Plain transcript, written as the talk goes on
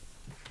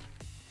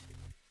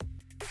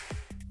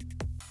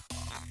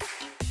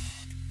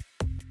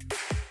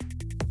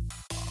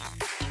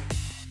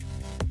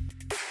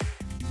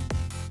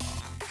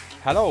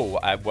Hello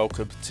and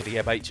welcome to the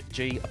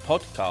MHG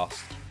podcast.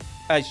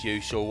 As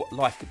usual,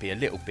 life could be a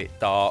little bit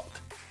dark,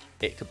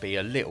 it could be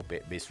a little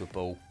bit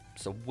miserable,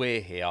 so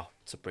we're here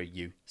to bring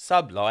you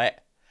some light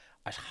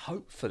and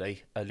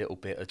hopefully a little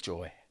bit of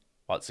joy.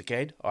 Once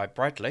again, I'm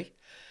Bradley.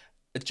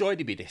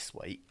 Joining me this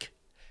week,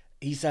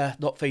 he's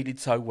not feeling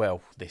so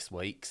well this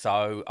week,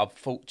 so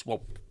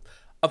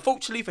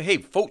unfortunately for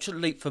him,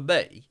 fortunately for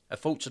me, and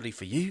fortunately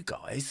for you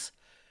guys,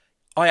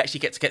 I actually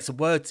get to get some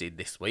words in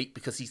this week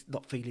because he's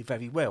not feeling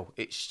very well.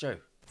 It's Stu.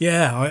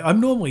 Yeah, I'm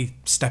normally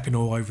stepping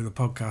all over the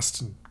podcast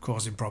and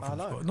causing problems,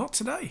 but not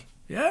today.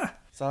 Yeah.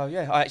 So,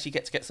 yeah, I actually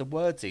get to get some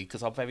words in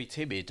because I'm very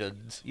timid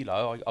and, you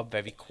know, I'm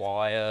very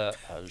quiet.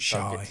 And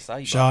don't get to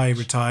say Shy, much.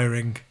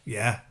 retiring.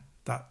 Yeah,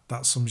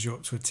 that sums you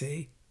up to a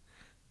T.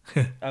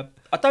 Do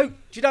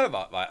you know,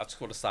 right, I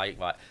just want to say,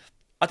 right,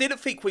 I didn't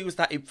think we was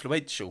that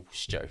influential,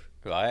 Stu,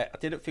 right? I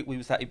didn't think we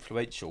was that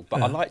influential,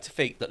 but I like to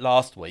think that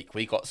last week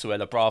we got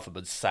Suella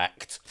Braverman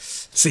sacked.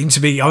 Seemed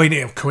to be,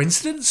 a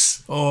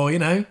coincidence? Or,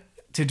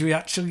 did we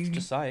actually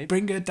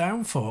bring her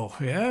down for?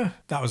 Yeah,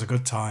 that was a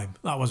good time.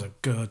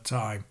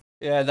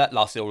 Yeah, that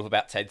lasted all of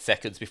about 10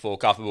 seconds before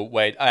government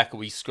went, how can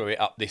we screw it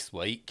up this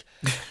week?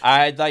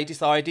 And they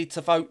decided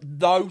to vote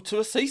no to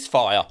a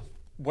ceasefire.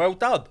 Well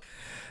done.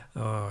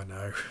 Oh, I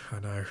know.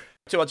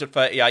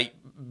 238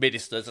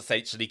 ministers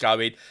essentially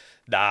going,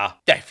 nah,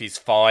 death is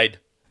fine.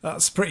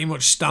 That's pretty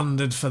much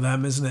standard for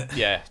them, isn't it?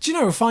 Yeah. Do you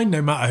know, I find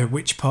no matter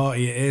which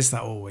party it is,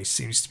 that always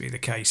seems to be the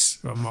case.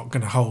 I'm not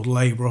going to hold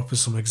Labour up as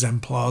some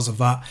exemplars of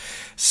that.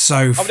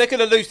 So, they're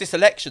going to lose this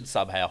election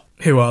somehow.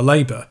 Who are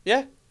Labour?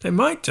 Yeah. They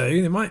might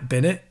do. They might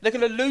bin it. They're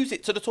going to lose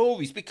it to the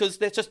Tories because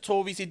they're just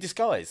Tories in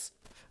disguise.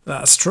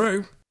 That's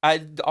true.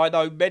 And I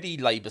know many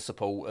Labour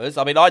supporters.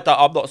 I mean, I'm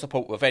not a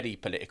supporter of any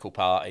political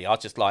party. I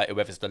just like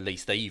whoever's the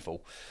least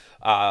evil.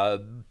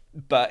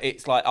 But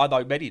it's like I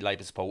know many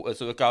Labour supporters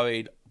who are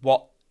going,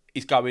 what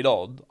is going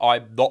on?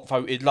 I'm not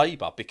voting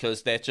Labour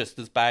because they're just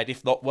as bad,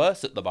 if not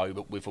worse, at the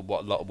moment with a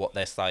lot of what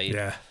they're saying.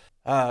 Yeah.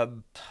 I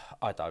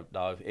don't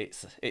know.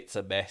 It's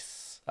a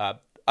mess.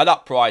 An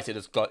uprising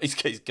is going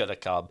to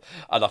come,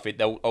 and I think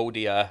all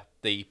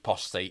the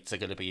posh seats are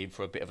going to be in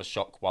for a bit of a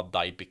shock one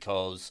day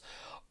because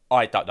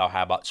I don't know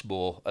how much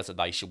more as a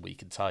nation we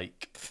can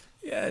take.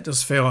 Yeah, it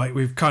does feel like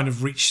we've kind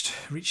of reached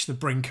the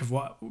brink of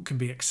what can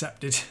be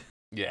accepted.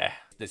 Yeah,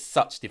 there's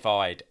such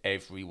divide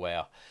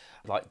everywhere.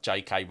 Like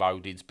J.K.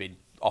 Rowling's been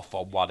off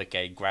on one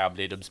again, Graham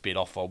Lineham's been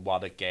off on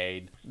one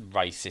again,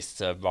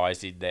 racists are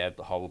rising their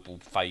horrible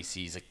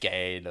faces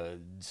again,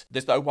 and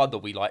there's no wonder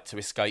we like to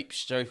escape,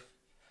 Stu.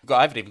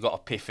 I haven't even got a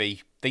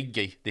pithy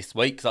thingy this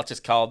week because I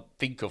just can't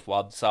think of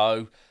one,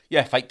 so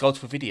yeah, thank God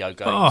for video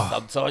games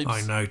sometimes.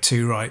 I know,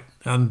 too right.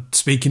 And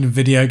speaking of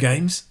video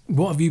games,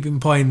 what have you been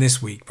playing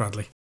this week,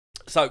 Bradley?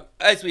 So,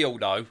 as we all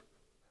know,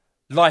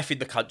 life in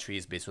the country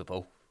is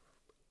miserable.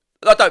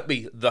 I don't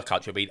mean the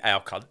country, I mean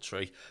our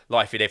country.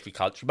 Life in every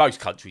country, most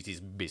countries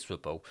is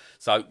miserable.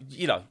 So,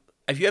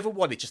 have you ever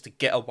wanted just to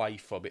get away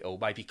from it all,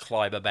 maybe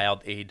climb a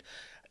mountain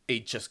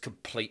in just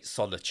complete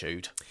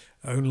solitude?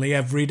 Only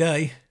every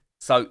day.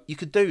 So you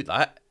could do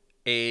that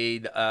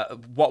in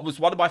what was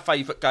one of my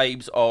favourite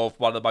games of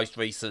one of the most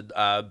recent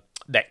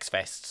Next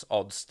Fests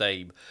on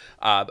Steam,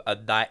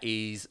 and that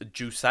is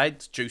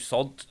Jusant.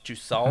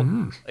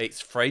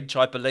 It's French,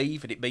 I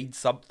believe, and it means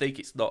something.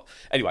 It's not.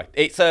 Anyway,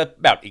 it's a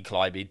mountain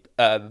climbing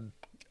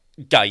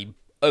game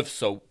of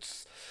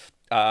sorts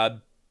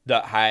that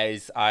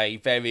has a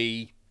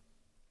very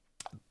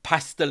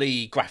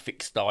pastel-y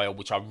graphic style,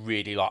 which I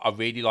really like. I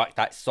really like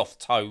that soft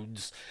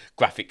tones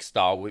graphic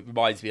style. It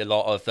reminds me a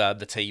lot of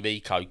the Team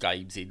Eco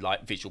games in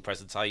like visual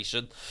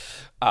presentation.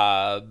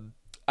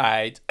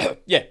 And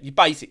yeah, you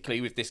basically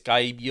with this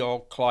game you're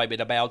climbing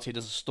a mountain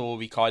as a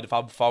story kind of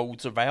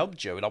unfolds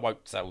around you. And I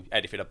won't tell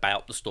anything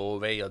about the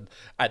story and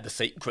the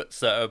secrets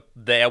that are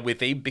there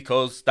within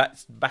because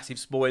that's massive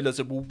spoilers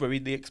and will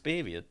ruin the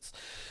experience.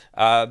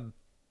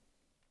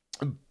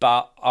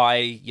 But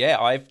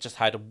I've just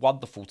had a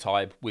wonderful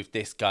time with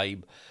this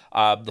game.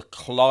 The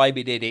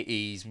climbing in it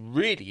is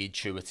really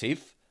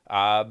intuitive,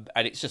 and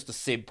it's just as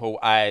simple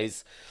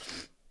as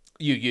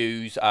you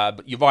use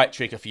your right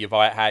trigger for your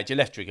right hand, your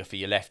left trigger for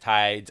your left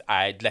hand,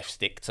 and left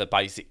stick to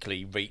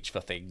basically reach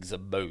for things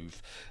and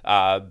move.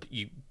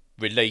 You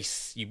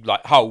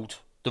hold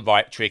the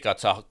right trigger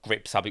to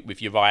grip something with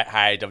your right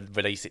hand and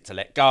release it to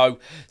let go.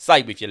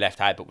 Same with your left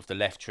hand, but with the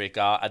left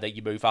trigger. And then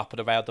you move up and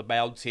around the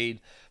mountain,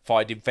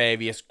 finding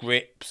various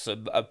grips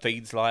and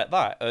things like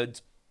that. And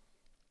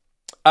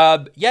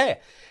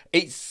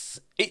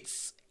it's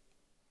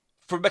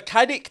for a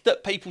mechanic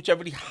that people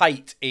generally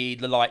hate in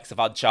the likes of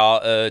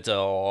Uncharted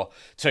or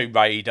Tomb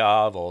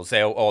Raider or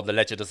the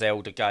Legend of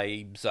Zelda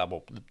games,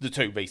 the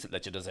two recent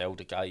Legend of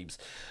Zelda games.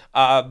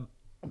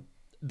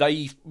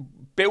 They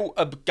built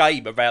a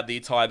game around the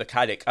entire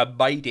mechanic and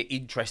made it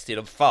interesting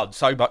and fun,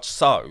 so much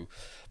so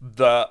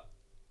that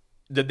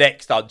the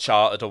next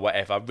Uncharted or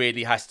whatever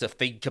really has to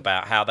think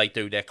about how they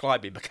do their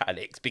climbing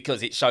mechanics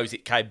because it shows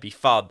it can be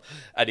fun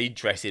and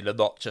interesting and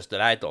not just an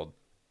add-on.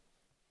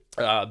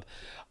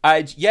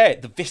 And yeah,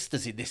 the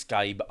vistas in this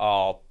game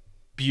are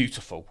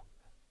beautiful.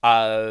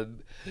 Um,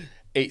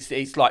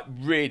 it's like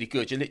really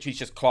good. You're literally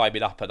just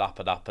climbing up and up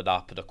and up and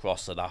up and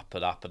across and up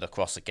and up and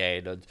across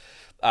again,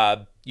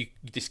 and you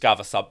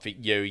discover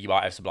something new. You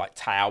might have some like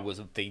towers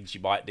and things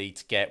you might need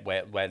to get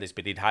where there's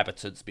been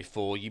inhabitants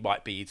before. You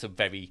might be in some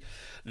very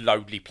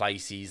lonely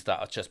places that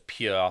are just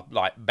pure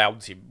like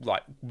mountain,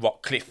 like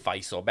rock cliff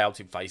face or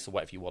mountain face or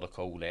whatever you want to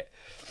call it.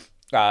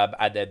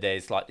 And then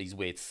there's like these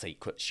weird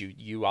secrets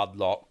you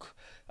unlock.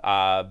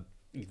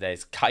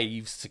 There's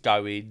caves to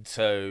go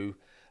into.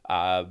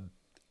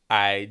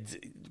 And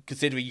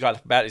considering you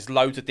got about, there's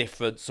loads of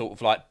different sort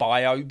of like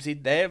biomes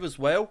in there as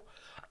well.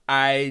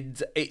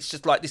 And it's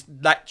just like this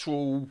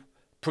natural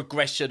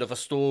progression of a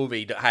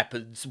story that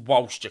happens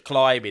whilst you're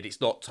climbing.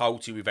 It's not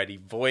told to you with any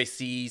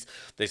voices.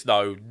 There's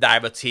no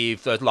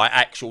narrative, like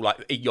actual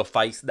like in your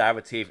face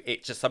narrative.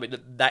 It's just something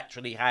that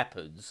naturally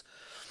happens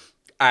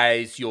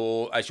as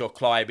you're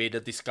climbing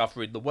and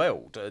discovering the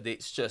world. And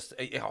it's just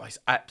it's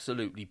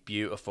absolutely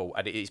beautiful,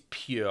 and it is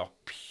pure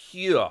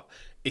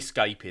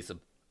escapism.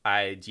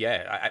 And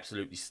yeah,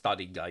 absolutely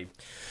stunning game.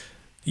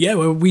 Yeah,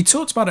 well, we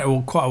talked about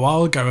it quite a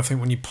while ago, I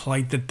think, when you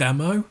played the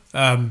demo.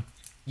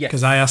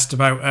 Because I asked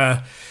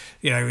about,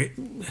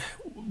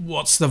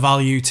 what's the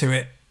value to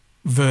it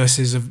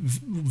versus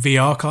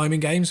VR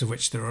climbing games, of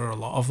which there are a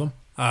lot of them.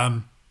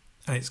 And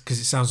it's because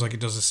it sounds like it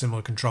does a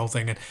similar control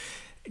thing. And,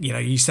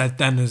 you said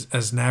then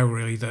as now,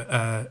 really,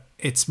 that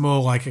it's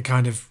more like a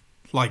kind of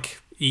like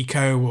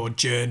Eco or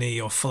Journey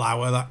or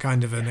Flower, that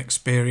kind of an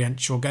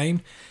experiential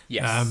game.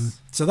 Yes.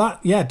 So that,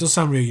 it does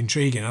sound really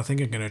intriguing. I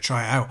think I'm going to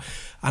try it out.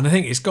 And I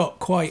think it's got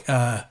quite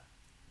a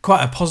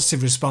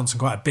positive response and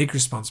quite a big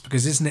response,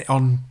 because isn't it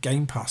on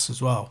Game Pass as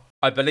well?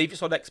 I believe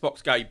it's on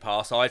Xbox Game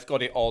Pass. I've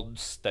got it on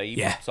Steam,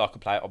 so I can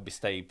play it on my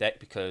Steam Deck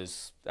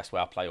because that's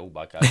where I play all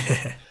my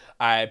games.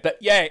 But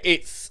yeah,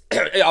 it's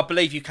I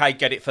believe you can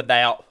get it for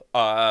now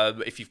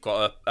if you've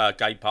got a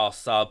Game Pass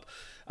sub.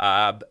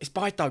 It's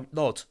by Don't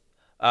Nod.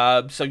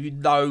 So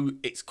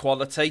it's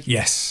quality.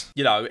 Yes.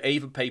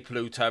 Even people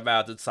who turn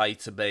around and say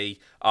to me,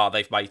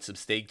 they've made some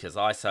stinkers,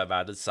 I turn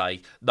around and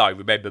say, no,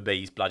 Remember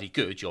Me is bloody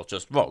good, you're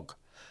just wrong.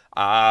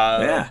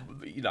 They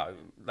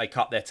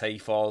cut their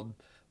teeth on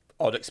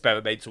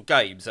experimental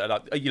games. And,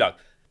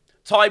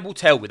 time will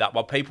tell with that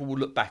one. People will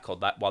look back on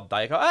that one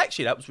day and go,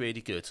 actually, that was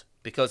really good,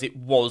 because it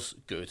was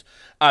good.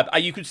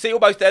 And you can see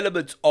almost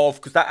elements of,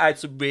 because that adds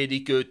some really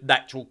good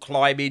natural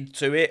climbing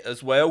to it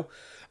as well.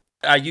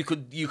 You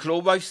can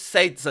almost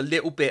sense a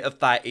little bit of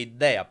that in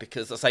there,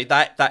 because I say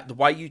that the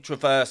way you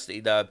traversed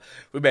in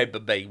Remember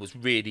Me was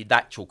really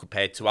natural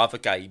compared to other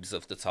games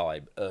of the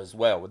time as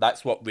well, and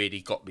that's what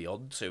really got me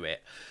onto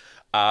it.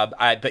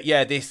 But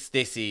yeah, this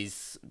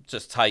is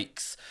just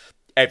takes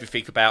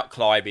everything about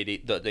climbing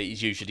it that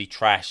is usually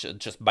trash and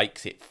just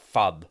makes it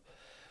fun.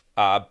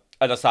 And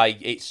I say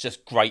it's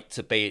just great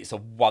to be. It's a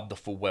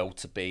wonderful world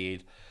to be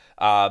in.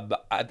 And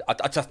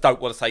I just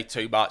don't want to say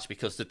too much,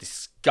 because the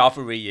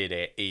discovery in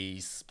it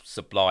is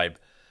sublime.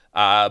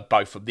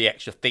 Both from the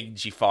extra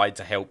things you find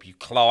to help you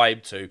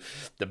climb, to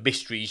the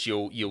mysteries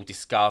you'll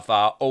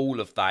discover, all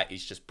of that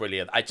is just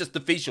brilliant. And just the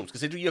visuals,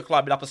 considering you're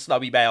climbing up a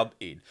snowy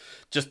mountain,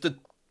 just the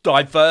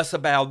diverse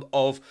amount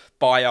of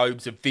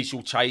biomes and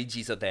visual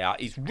changes are there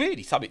is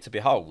really something to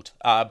behold.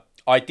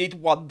 I did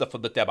wonder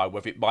from the demo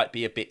whether it might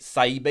be a bit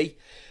samey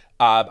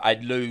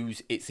and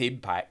lose its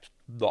impact.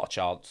 Not a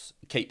chance.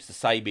 It keeps the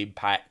same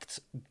impact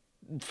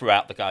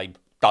throughout the game.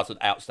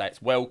 Doesn't outstay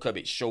its welcome.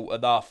 It's short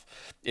enough.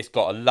 It's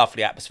got a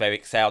lovely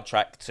atmospheric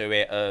soundtrack to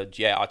it. And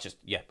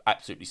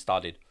absolutely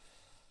stunning.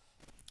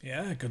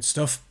 Yeah, good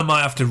stuff. I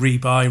might have to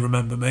rebuy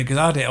Remember Me, because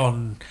I had it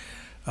on,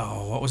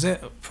 what was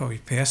it? Probably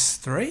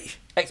PS3?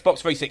 Xbox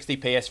 360,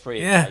 PS3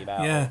 it came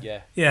out.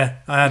 Yeah,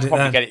 I had it.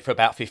 Probably get it for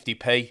about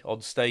 50p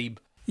on Steam.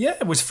 Yeah,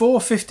 it was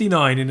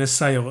 $4.59 in a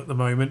sale at the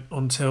moment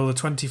until the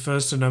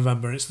 21st of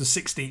November. It's the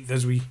 16th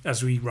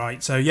as we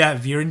write. So yeah,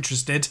 if you're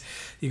interested,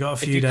 you got a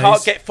few days. If you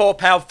can't get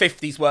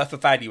 £4.50's worth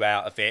of value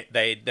out of it,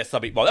 then there's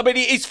something wrong. I mean,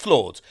 it is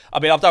flawed. I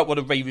mean, I don't want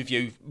to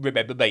re-review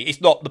Remember Me. It's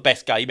not the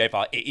best game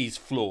ever. It is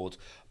flawed.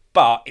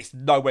 But it's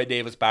nowhere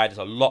near as bad as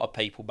a lot of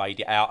people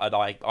made it out. And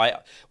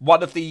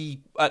at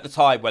the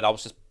time when I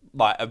was just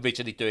like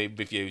originally doing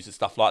reviews and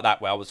stuff like that,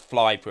 where I was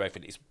flying through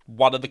everything, it's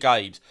one of the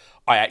games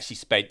I actually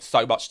spent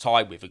so much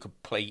time with and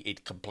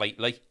completed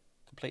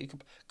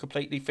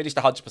completely finished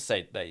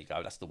 100%. There you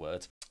go, that's the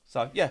word.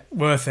 So yeah,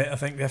 worth it, I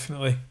think,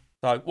 definitely.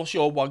 So what's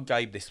your one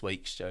game this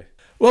week, Stu?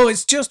 Well,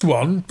 it's just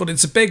one, but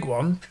it's a big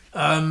one.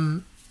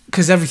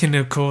 Because everything,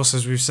 of course,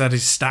 as we've said,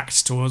 is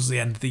stacked towards the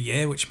end of the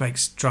year, which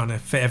makes trying to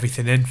fit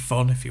everything in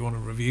fun if you want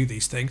to review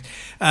these things.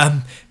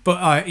 But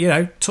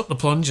I, took the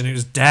plunge, and it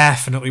was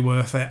definitely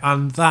worth it.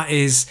 And that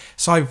is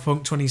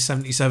Cyberpunk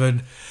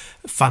 2077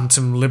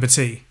 Phantom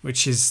Liberty,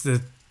 which is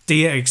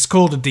it's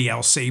called a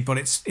DLC, but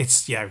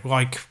it's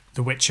like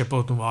The Witcher,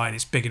 Blood and Wine.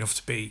 It's big enough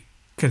to be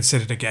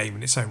considered a game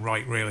in its own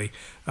right, really.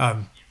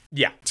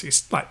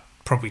 It's like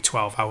probably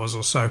 12 hours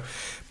or so,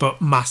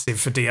 but massive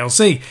for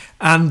DLC.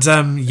 And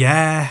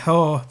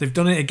they've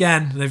done it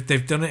again.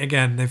 They've done it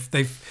again.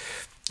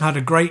 They've had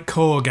a great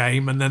core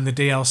game, and then the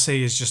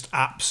DLC has just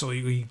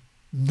absolutely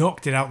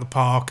knocked it out the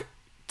park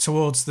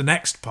towards the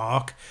next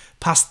park,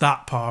 past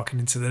that park and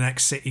into the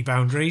next city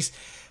boundaries.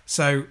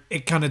 So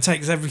it kind of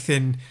takes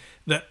everything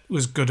that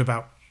was good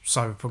about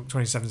Cyberpunk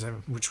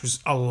 2077, which was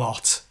a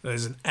lot. It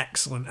was an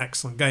excellent,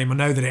 excellent game. I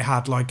know that it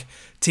had like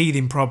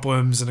teething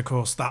problems, and of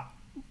course that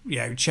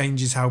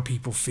changes how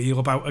people feel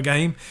about a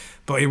game,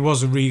 but it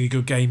was a really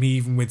good game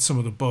even with some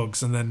of the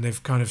bugs. And then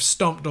they've kind of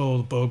stomped all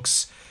the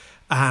bugs,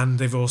 and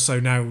they've also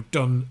now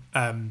done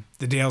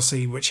the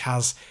DLC, which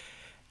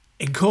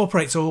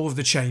incorporates all of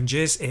the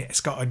changes.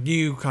 It's got a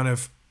new kind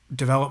of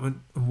development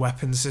and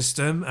weapon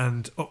system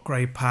and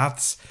upgrade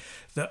paths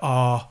that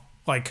are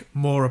like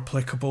more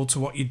applicable to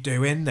what you're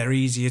doing. They're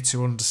easier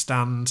to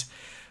understand,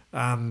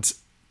 and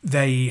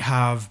they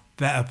have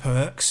better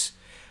perks.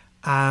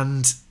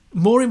 And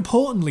more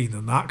importantly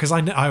than that, because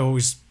I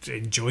always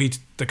enjoyed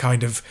the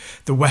kind of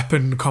the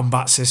weapon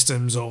combat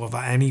systems, all of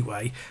that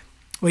anyway.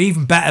 Well,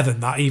 even better than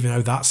that, even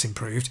though that's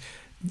improved,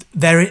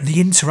 the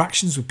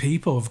interactions with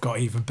people have got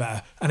even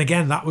better. And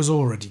again, that was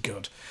already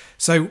good.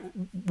 So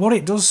what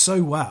it does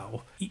so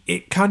well,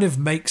 it kind of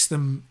makes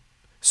them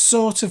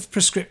sort of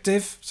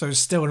prescriptive. So it's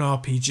still an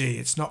RPG.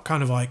 It's not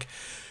kind of like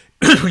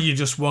you're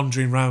just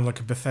wandering around like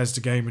a Bethesda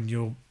game and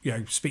you'll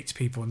speak to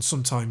people, and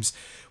sometimes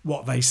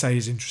what they say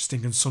is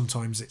interesting and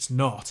sometimes it's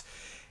not.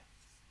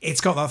 It's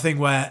got that thing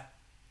where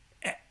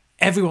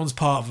everyone's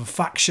part of a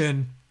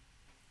faction.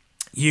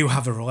 You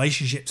have a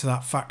relationship to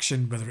that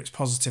faction, whether it's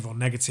positive or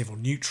negative or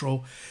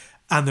neutral.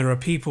 And there are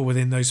people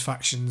within those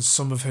factions,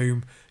 some of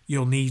whom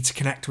you'll need to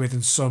connect with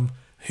and some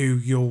who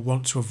you'll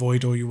want to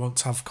avoid or you want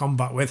to have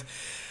combat with.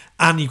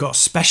 And you've got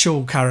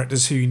special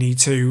characters who you need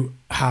to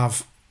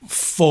have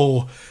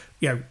full,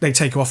 they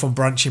take off on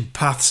branching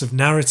paths of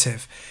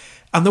narrative.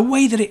 And the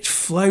way that it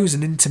flows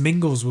and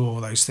intermingles with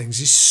all those things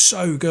is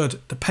so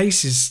good. The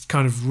pace is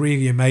kind of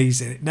really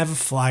amazing. It never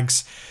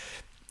flags,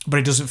 but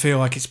it doesn't feel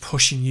like it's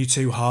pushing you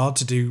too hard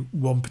to do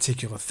one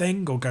particular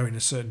thing or go in a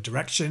certain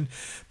direction.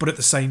 But at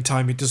the same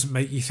time, it doesn't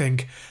make you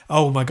think,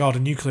 oh my God, a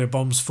nuclear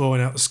bomb's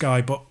falling out the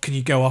sky, but can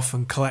you go off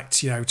and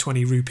collect,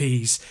 20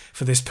 rupees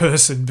for this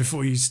person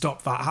before you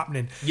stop that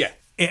happening? Yeah.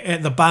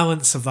 The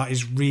balance of that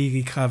is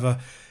really clever.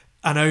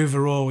 And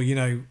overall,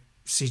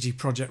 CD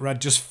Projekt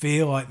Red just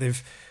feel like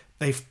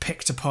they've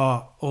picked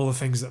apart all the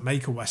things that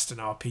make a Western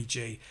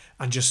RPG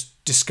and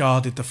just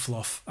discarded the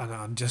fluff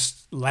and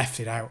just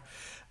left it out.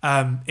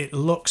 It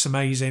looks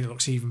amazing. It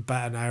looks even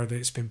better now that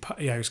it's been,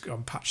 it's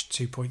on patch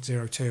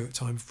 2.02 at the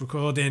time of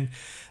recording.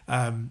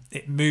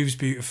 It moves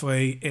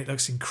beautifully. It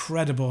looks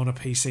incredible on a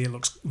PC. It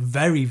looks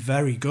very,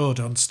 very good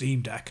on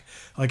Steam Deck.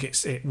 Like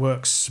it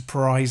works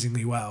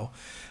surprisingly well.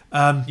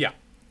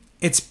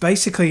 It's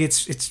basically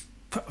it's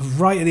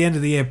right at the end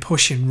of the year,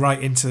 pushing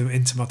right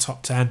into my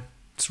top 10.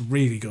 It's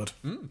really good.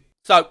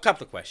 So, a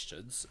couple of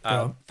questions.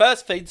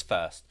 First things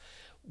first.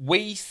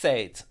 We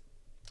said,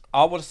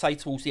 I want to say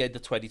towards the end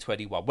of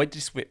 2021. When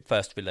did this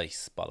first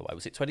release, by the way?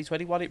 Was it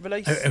 2021 it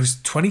released? It was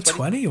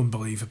 2020,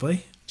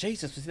 unbelievably.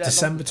 Jesus, was it that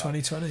December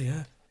 2020,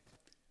 yeah.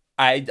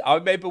 And I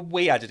remember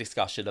we had a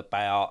discussion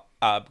about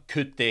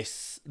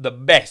the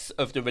mess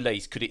of the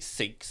release, could it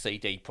sink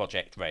CD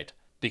Projekt Red?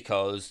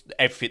 Because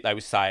everything they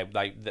were saying,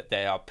 that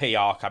their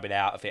PR coming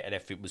out of it and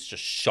everything was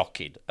just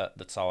shocking at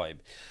the time.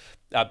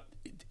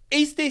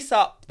 Is this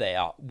up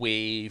there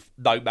with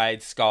No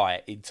Man's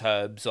Sky in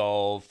terms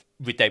of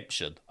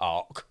redemption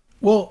arc?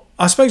 Well,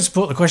 I suppose to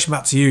put the question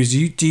back to you is: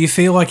 do you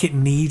feel like it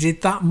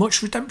needed that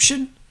much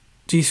redemption?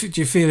 Do you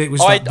feel it was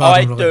that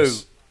bad? I do.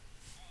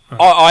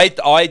 Right.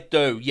 I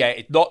do.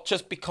 Yeah, not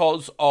just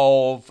because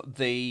of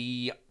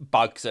the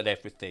bugs and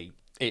everything.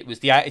 It was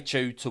the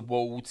attitude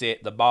towards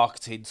it, the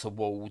marketing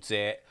towards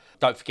it.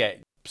 Don't forget,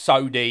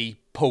 Sony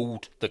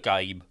pulled the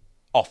game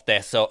off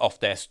their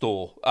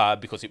store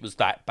because it was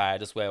that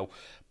bad as well.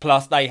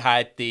 Plus, they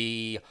had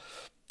the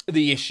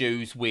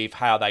issues with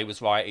how they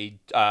was writing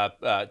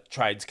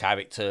trans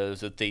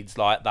characters and things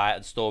like that,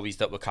 and stories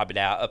that were coming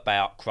out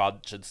about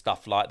crunch and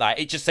stuff like that.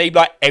 It just seemed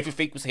like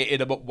everything was hitting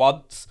them at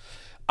once.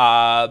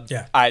 And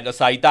I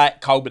say that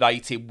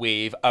culminating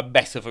with a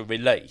mess of a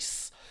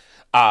release.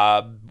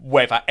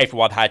 Whether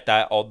everyone had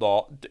that or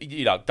not,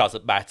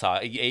 doesn't matter.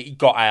 It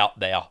got out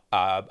there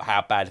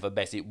how bad of a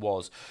mess it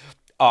was.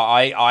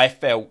 I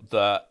felt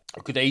that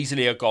I could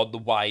easily have gone the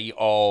way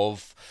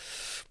of,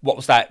 what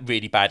was that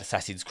really bad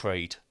Assassin's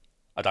Creed?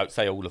 I don't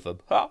say all of them.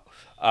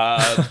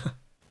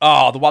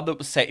 The one that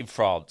was set in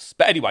France.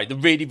 But anyway, the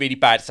really, really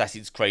bad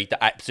Assassin's Creed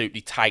that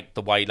absolutely tanked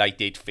the way they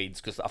did things,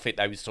 because I think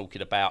they was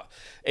talking about,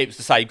 it was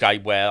the same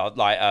game where,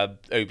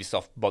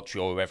 Ubisoft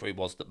Montreal, or whoever it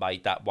was that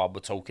made that one, were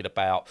talking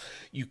about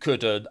you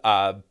couldn't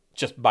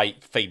just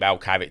make female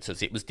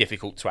characters. It was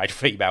difficult to add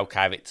female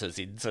characters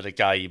into the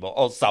game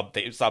or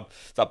something. Some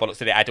bollocks,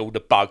 and it had all the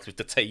bugs with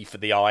the teeth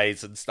and the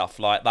eyes and stuff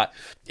like that.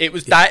 It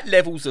was that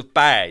levels of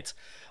bad.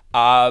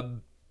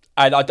 And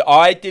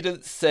I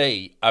didn't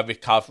see a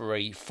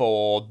recovery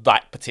for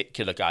that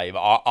particular game.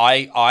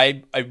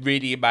 I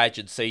really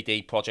imagined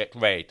CD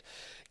Projekt Red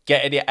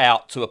getting it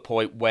out to a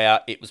point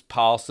where it was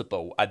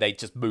passable, and then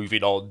just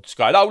moving on, just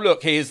going, oh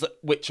look, here's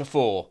Witcher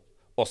 4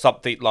 or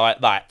something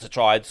like that, to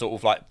try and sort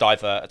of like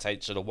divert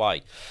attention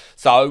away.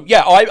 So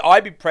yeah,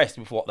 I'm impressed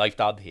with what they've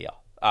done here,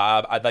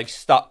 and they've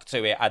stuck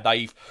to it, and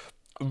they've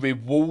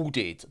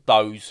rewarded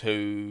those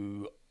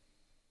who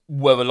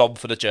were along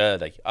for the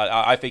journey.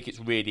 I think it's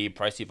really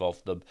impressive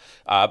of them.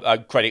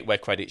 And credit where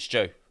credit's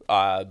due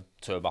to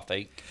them, I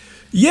think.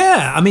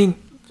 Yeah, I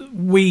mean,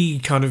 we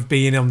kind of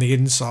being on the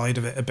inside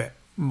of it a bit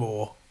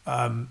more,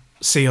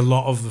 see a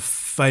lot of the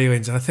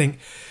failings, and I think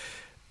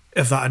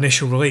of that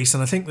initial release,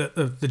 and I think that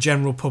the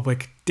general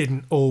public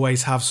didn't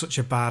always have such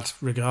a bad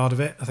regard of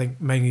it. I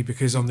think mainly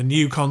because on the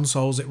new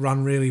consoles it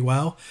ran really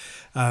well.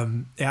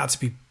 It had to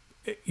be,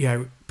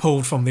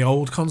 pulled from the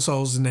old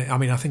consoles, and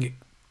I think it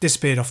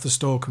disappeared off the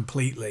store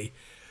completely,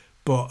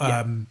 but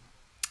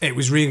it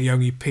was really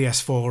only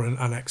PS4 and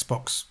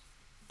Xbox,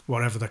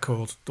 whatever they're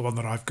called, the one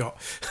that I've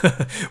got,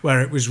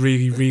 where it was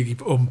really, really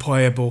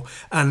unplayable.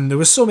 And there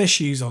were some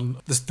issues on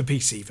the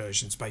PC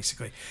versions,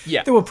 basically.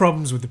 Yeah. There were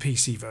problems with the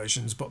PC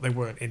versions, but they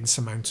weren't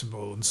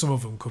insurmountable, and some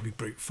of them could be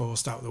brute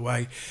forced out of the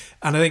way.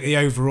 And I think the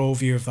overall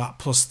view of that,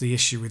 plus the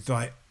issue with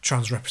like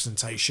trans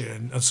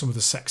representation and some of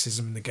the sexism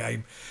in the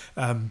game,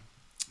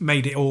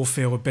 made it all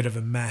feel a bit of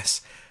a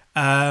mess.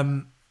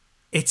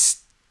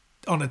 It's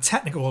on a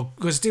technical,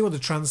 let's deal with the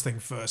trans thing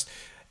first.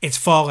 It's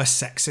far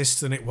less sexist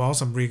than it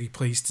was, I'm really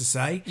pleased to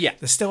say. Yeah.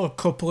 There's still a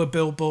couple of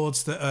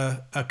billboards that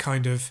are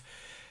kind of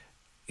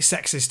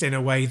sexist in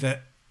a way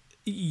that,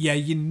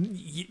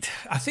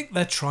 I think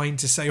they're trying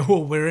to say, oh,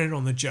 we're in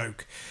on the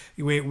joke.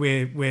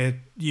 We're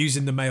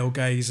using the male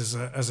gaze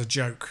as a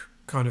joke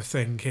kind of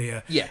thing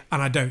here. Yeah.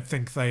 And I don't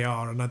think they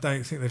are, and I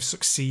don't think they've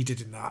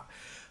succeeded in that.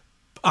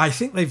 I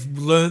think they've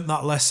learnt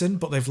that lesson,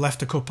 but they've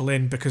left a couple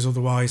in because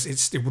otherwise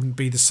it wouldn't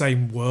be the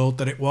same world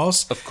that it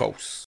was. Of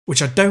course.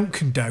 Which I don't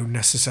condone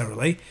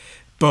necessarily,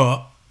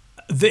 but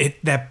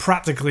they're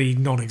practically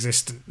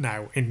non-existent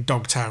now in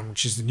Dogtown,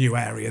 which is the new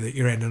area that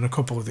you're in, and a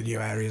couple of the new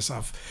areas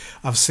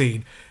I've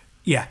seen.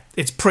 Yeah,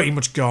 it's pretty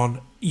much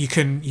gone. You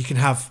can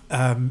have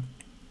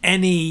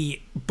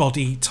any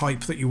body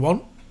type that you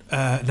want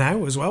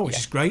now as well, which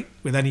is great,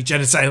 with any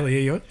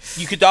genitalia.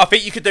 I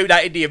think you could do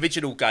that in the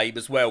original game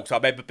as well, because I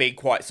remember being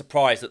quite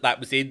surprised that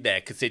was in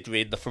there,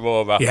 considering the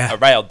furore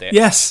around it.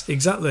 Yes,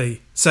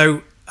 exactly.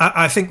 So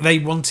I think they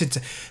wanted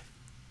to.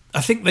 I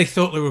think they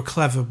thought they were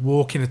clever,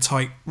 walking a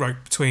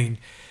tightrope between,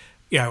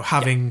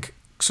 having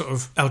sort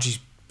of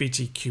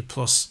LGBTQ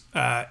plus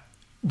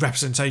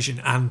representation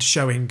and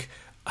showing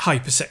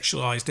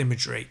hypersexualized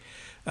imagery.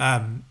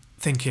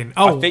 Thinking,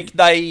 I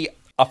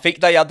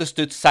think they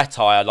understood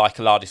satire like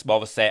Alanis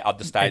Morissette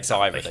understands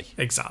irony.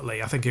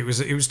 Exactly. I think it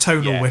was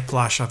tonal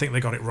whiplash. I think they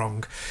got it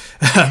wrong.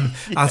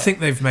 I think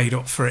they've made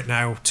up for it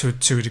now to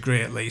a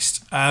degree at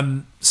least.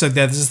 So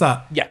there's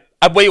that. Yeah,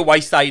 and we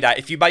always say that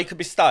if you make a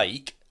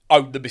mistake,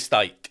 own the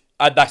mistake,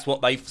 and that's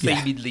what they've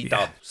seemingly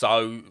done.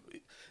 So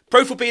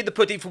proof will be in the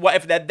pudding for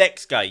whatever their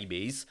next game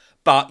is.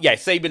 But yeah,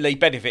 seemingly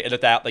benefit of the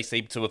doubt, they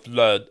seem to have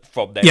learned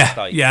from their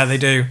mistakes. Yeah, they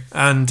do.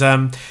 And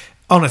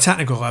on a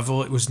technical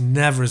level, it was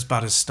never as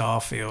bad as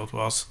Starfield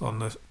was on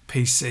the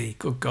PC.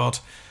 Good God,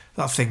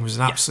 that thing was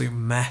an absolute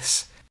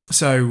mess.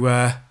 So,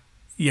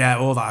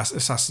 all that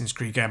Assassin's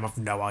Creed game, I've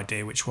no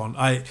idea which one.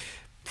 I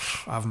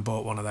haven't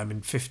bought one of them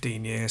in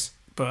 15 years.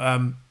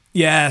 But,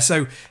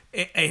 so,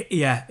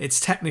 it's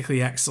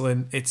technically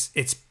excellent.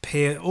 It's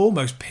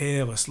almost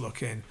peerless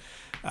looking.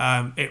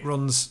 It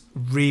runs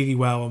really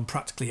well on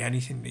practically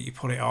anything that you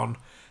put it on.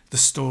 The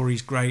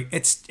story's great.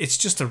 It's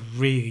just a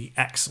really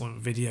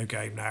excellent video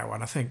game now,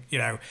 and I think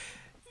I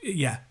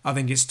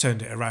think it's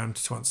turned it around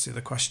to answer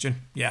the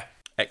question. Yeah,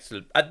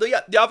 excellent. And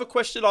the other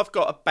question I've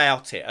got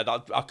about it, and I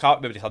can't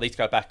remember this. I need to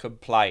go back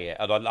and play it,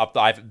 and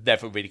I've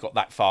never really got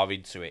that far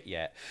into it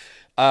yet.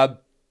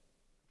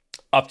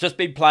 I've just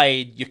been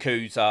playing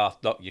Yakuza,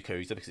 not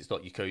Yakuza because it's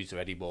not Yakuza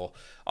anymore.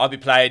 I've been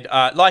playing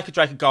Like a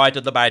Dragon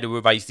Gaiden, The Man Who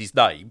Erased His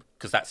Name,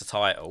 because that's a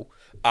title.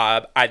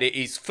 And it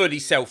is fully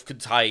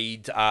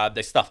self-contained.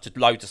 There's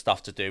loads of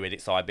stuff to do in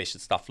it, side mission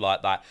stuff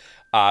like that.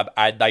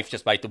 And they've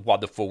just made a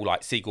wonderful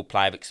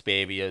single-player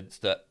experience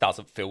that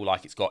doesn't feel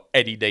like it's got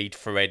any need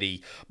for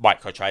any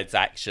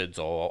microtransactions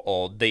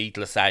or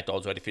needless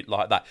add-ons or anything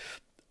like that.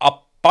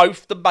 Are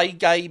both the main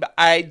game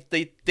and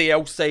the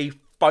DLC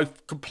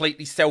both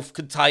completely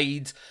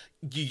self-contained?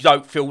 You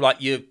don't feel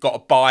like you've got to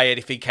buy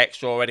anything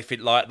extra or anything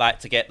like that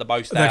to get the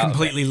most out of it? They're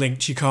completely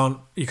linked. You can't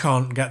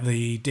get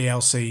the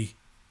DLC.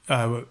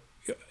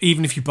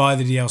 Even if you buy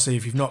the DLC,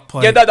 if you've not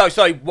played... Yeah, no,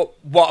 sorry, what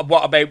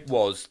I meant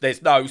was,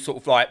 there's no sort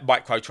of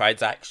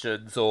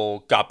microtransactions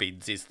or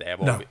gubbins, is there?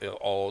 No.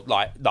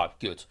 No,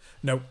 good.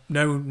 No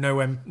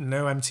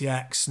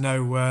MTX,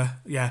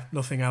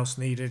 nothing else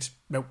needed.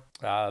 Nope.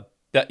 Good.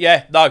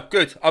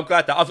 I'm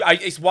glad that.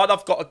 It's one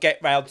I've got to get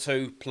round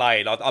to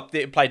playing. I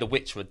didn't play The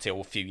Witcher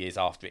until a few years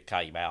after it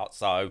came out,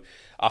 so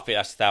I think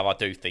that's how I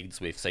do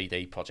things with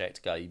CD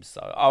Projekt games,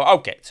 so I'll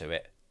get to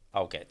it.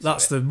 I'll get to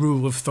That's it. the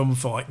rule of thumb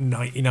for like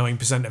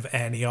 99% of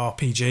any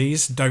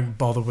RPGs. Don't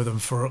bother with them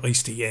for at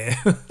least a year.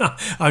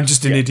 I'm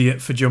just an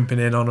idiot for jumping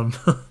in on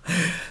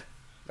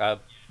them.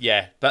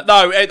 Yeah, but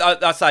no,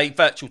 I say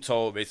virtual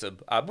tourism.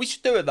 We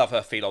should do another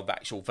thing on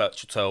actual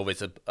virtual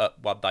tourism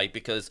one day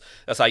because,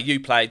 as I say, you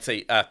played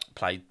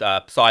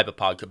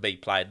Cyberpunk and me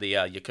playing the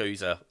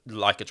Yakuza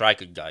Like a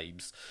Dragon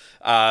games.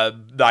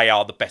 They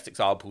are the best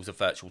examples of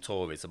virtual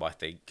tourism, I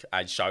think,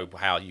 and show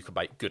how you can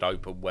make good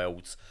open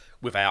worlds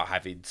without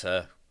having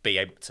to be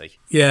empty.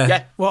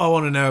 Yeah. What I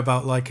want to know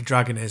about Like a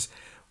Dragon is,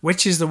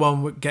 which is the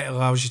one that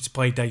allows you to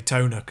play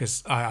Daytona?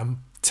 Because I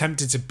am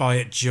tempted to buy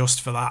it just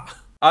for that.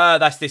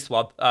 That's this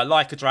one.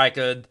 Like a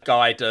Dragon,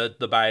 Gaiden,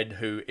 the man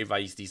who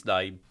erased his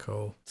name.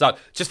 Cool. So,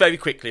 just very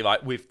quickly,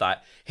 like, with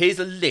that, here's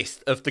a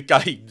list of the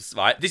games,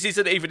 right? This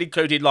isn't even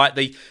including, like,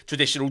 the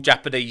traditional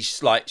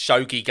Japanese, like,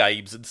 shogi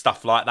games and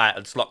stuff like that,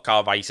 and slot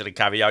car racing and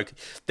karaoke.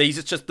 These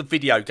are just the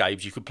video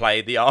games you can play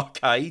in the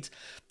arcade.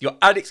 Your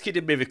Alex Kidd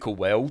in Miracle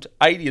World,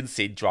 Alien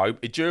Syndrome,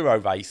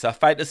 Enduro Racer,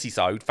 Fantasy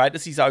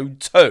Zone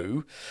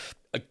 2,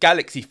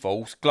 Galaxy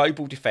Force,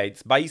 Global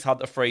Defense, Maze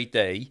Hunter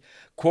 3D,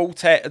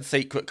 Quartet and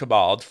Secret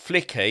Command,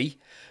 Flicky,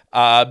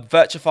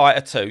 Virtua Fighter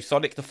 2,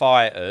 Sonic the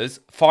Fighters,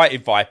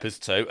 Fighting Vipers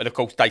 2, and of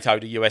course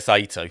Daytona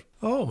USA 2.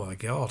 Oh my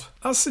god,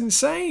 that's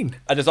insane!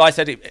 And as I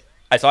said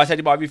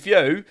in my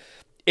review,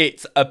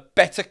 it's a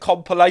better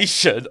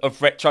compilation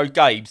of retro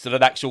games than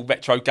an actual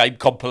retro game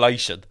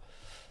compilation.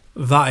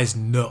 That is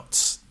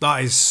nuts.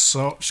 That is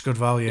such good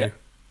value. Yeah.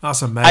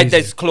 That's amazing. And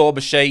there's claw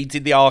machines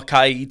in the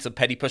arcades and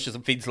penny pushers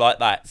and things like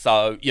that.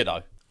 So, you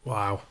know.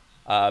 Wow.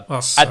 So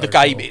and the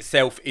game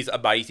itself is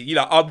amazing. You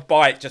know, I'll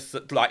buy it just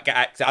to, like, get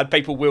access. And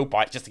people will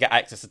buy it just to get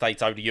access to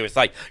Daytona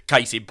USA.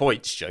 Case in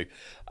point, Stu.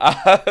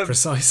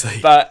 Precisely.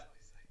 But,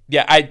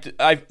 yeah, and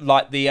I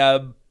like the...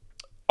 on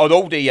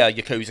all the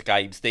Yakuza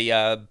games,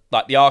 the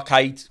like the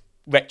arcade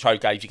retro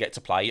games you get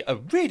to play are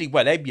really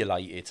well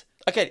emulated.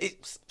 Again,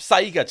 it's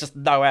Sega just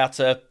know how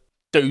to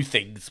do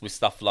things with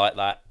stuff like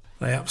that.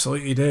 They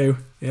absolutely do.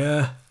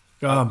 Yeah.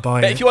 Go on, buy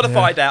it. But if you want to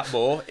find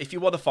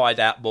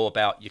out more,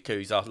 about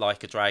Yakuza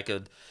Like a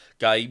Dragon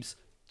games,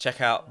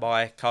 check out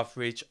my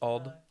coverage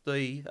on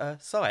the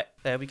site.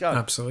 There we go.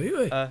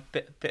 Absolutely.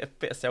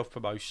 Bit of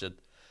self-promotion.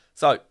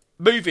 So,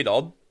 moving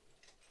on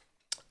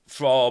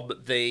from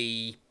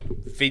the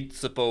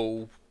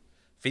Vincible,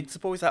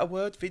 is that a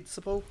word?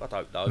 Vincible? I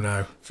don't know.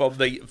 No. From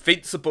the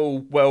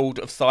Vincible world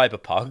of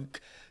Cyberpunk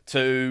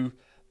to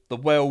the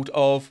world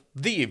of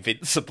The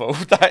Invincible.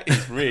 That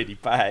is really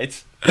bad.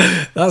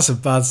 That's a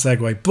bad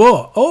segue.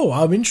 But,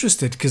 I'm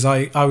interested because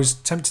I was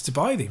tempted to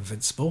buy The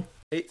Invincible.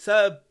 It's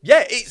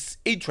it's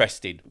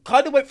interesting.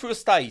 Kind of went through a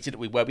stage, didn't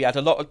we, where we had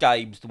a lot of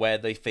games where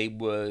the thing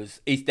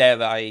was,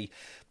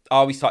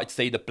 are we starting to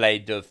see the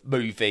blend of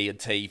movie and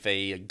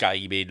TV and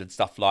gaming and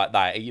stuff like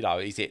that? You know,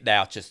 is it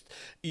now just,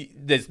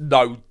 there's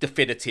no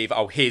definitive,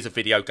 here's a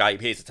video game,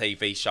 here's a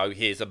TV show,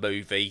 here's a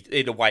movie,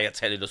 in a way of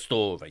telling a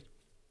story.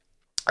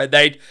 And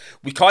then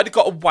we kind of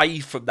got away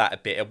from that a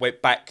bit and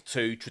went back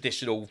to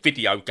traditional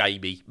video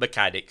gamey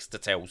mechanics to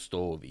tell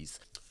stories.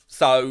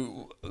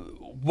 So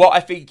what I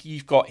think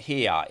you've got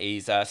here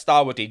is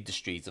Starwood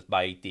Industries have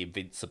made The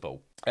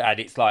Invincible. And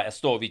it's like a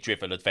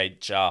story-driven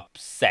adventure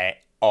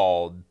set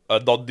on a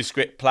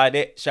nondescript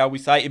planet, shall we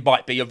say. It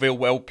might be a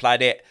real-world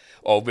planet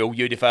or real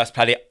universe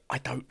planet. I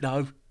don't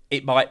know.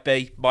 It might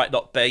be, might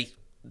not be.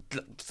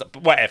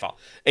 Whatever.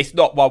 It's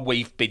not one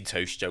we've been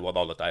to, Stu, on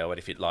holiday or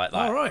anything like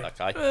that. All right.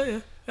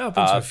 Okay. Yeah, I've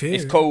been to a few.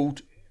 It's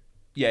called,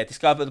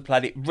 Discover the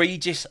Planet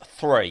Regis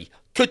 3.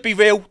 Could be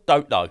real,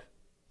 don't know.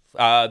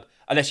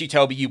 Unless you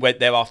tell me you went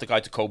there after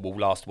going to Cornwall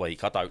last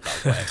week. I don't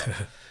know,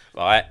 whatever.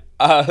 Right?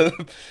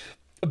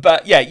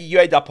 But yeah, you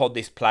end up on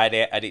this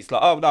planet and it's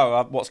like, oh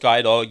no, what's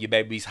going on? Your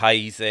memory's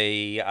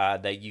hazy.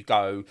 And then you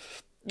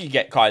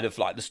get kind of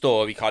like the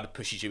story kind of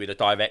pushes you in a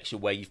direction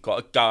where you've got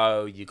to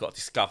go. You've got to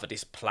discover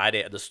this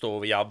planet and the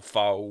story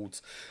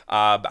unfolds.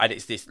 And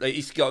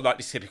it's got like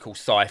this typical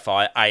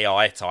sci-fi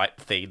AI type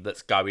thing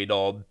that's going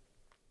on.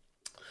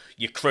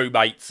 Your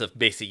crewmates have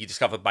missing. You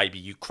discover maybe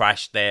you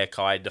crashed there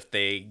kind of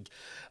thing.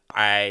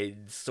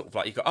 And sort of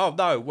like you go, oh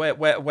no, where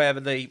are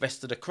the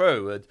rest of the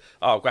crew? And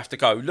we have to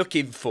go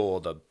looking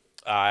for them.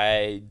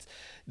 And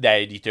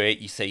then you do it,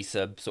 you see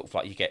some sort of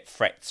like you get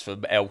threats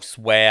from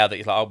elsewhere that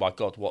you're like, oh my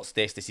god, what's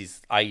this? This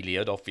is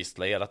alien,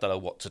 obviously, and I don't know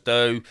what to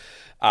do.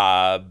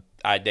 And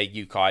then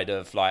you kind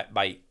of like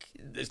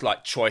there's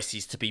like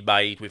choices to be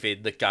made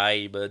within the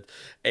game, and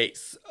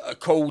it's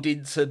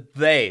according to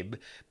them,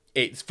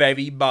 it's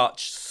very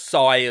much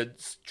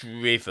science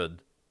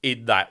driven.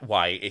 In that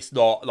way, it's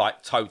not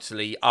like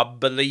totally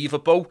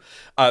unbelievable,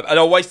 and I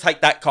always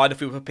take that kind of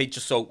thing with a pinch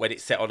of salt when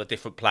it's set on a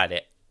different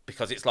planet,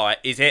 because it's like,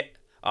 is it?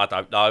 I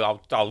don't know.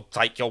 I'll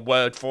take your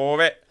word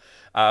for it.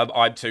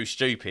 I'm too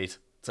stupid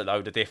to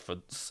know the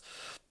difference.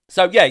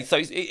 So yeah, so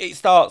it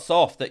starts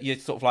off that you're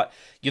sort of like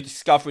you're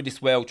discovering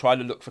this world, trying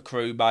to look for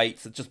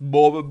crewmates, and just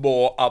more and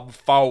more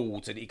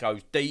unfolds, and it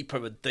goes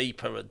deeper and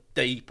deeper and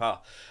deeper,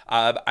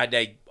 and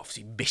then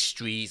obviously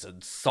mysteries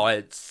and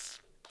science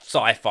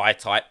sci-fi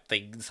type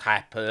things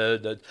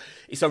happen, and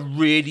it's a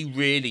really,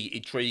 really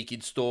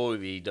intriguing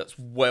story that's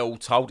well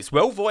told. It's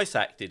well voice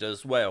acted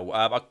as well.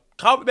 I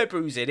can't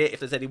remember who's in it, if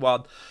there's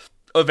anyone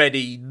of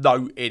any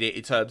note in it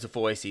in terms of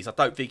voices. I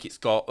don't think it's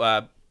got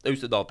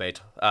who's the knobhead.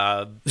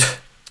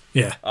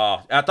 Yeah.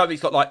 I don't think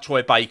it's got like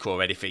Troy Baker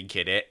or anything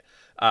in it.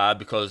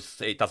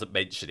 Because it doesn't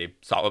mention him,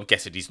 so I'm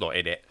guessing he's not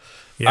in it.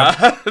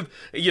 Yeah.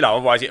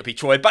 Otherwise it'll be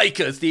Troy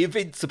Baker's The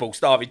Invincible,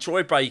 starring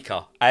Troy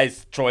Baker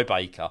as Troy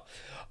Baker.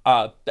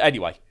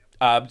 Anyway,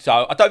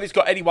 so I don't think it's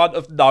got anyone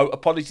of note.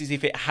 Apologies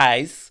if it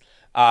has,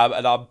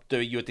 and I'm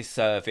doing you a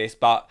disservice.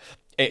 But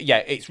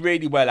it's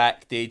really well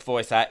acted,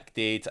 voice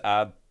acted.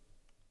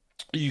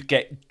 You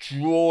get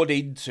drawn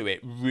into it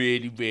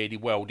really, really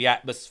well. The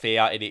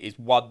atmosphere in it is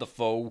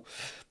wonderful.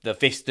 The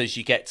vistas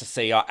you get to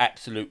see are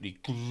absolutely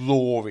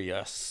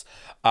glorious.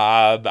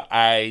 And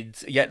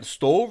the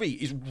story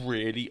is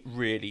really,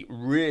 really,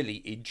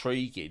 really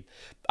intriguing.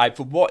 And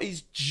for what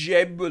is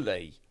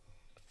generally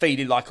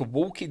feeling like a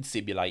walking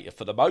simulator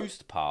for the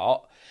most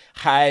part,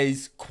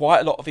 has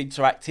quite a lot of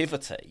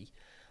interactivity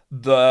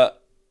that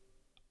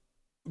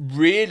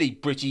really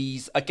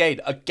bridges, again,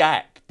 a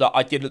gap that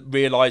I didn't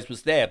realise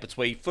was there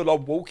between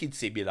full-on walking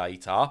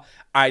simulator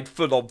and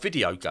full-on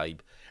video game.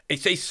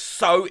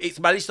 It's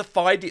managed to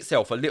find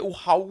itself a little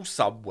hole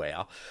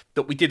somewhere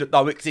that we didn't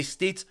know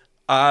existed,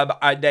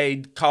 and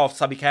then carve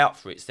something out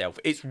for itself.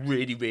 It's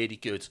really, really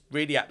good,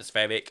 really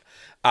atmospheric.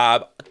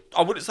 I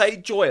wouldn't say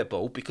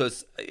enjoyable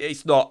because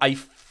it's not a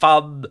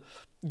fun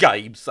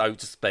game, so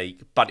to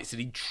speak, but it's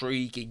an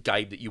intriguing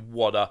game that you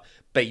want to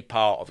be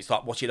part of. It's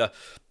like watching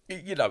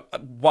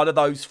one of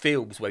those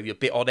films where you're a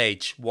bit on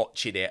edge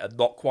watching it and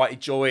not quite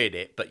enjoying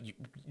it, but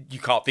you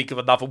can't think of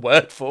another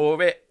word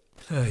for it.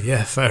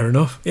 Yeah, fair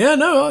enough. Yeah,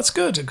 no, that's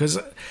good, because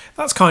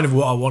that's kind of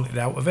what I wanted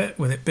out of it,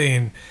 with it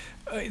being,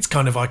 it's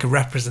kind of like a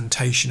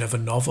representation of a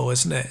novel,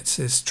 isn't it?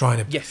 It's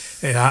trying to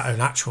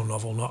an actual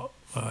novel, not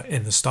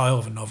in the style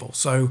of a novel.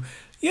 So,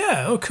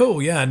 yeah, oh,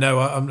 cool. Yeah, no,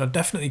 I'm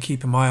definitely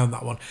keeping my eye on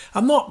that one.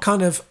 I'm not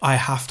I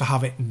have to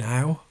have it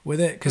now with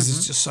it, because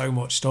there's just so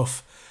much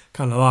stuff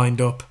kind of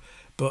lined up,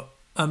 but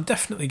I'm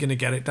definitely going to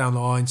get it down the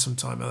line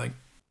sometime, I think.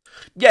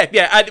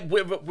 Yeah, and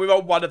we're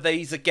on one of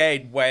these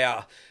again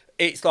where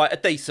it's like a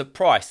decent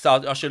price.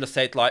 So I should have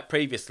said, like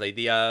previously,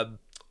 the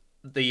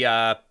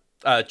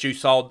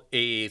Jusant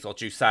is, or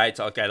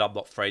Jusant, again, I'm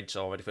not French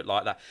or anything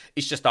like that,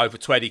 it's just over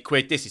 20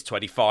 quid. This is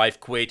 25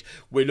 quid.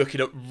 We're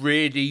looking at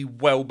really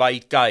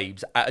well-made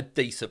games at a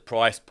decent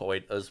price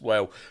point as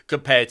well,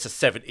 compared to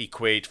 70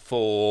 quid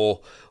for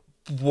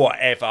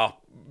whatever,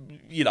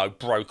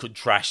 broken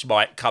trash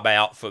might come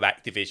out from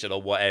Activision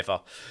or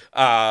whatever.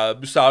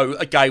 So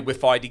again, we're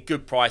finding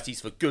good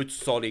prices for good,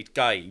 solid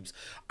games,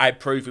 and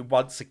proving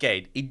once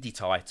again, indie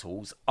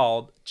titles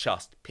aren't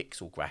just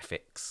pixel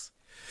graphics.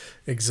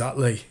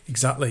 Exactly,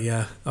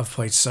 yeah. I've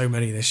played so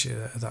many this year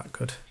that are that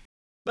good.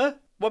 What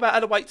about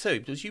Alan Wake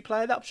 2? Was you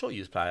playing that? I'm sure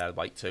you was playing Alan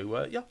Wake 2,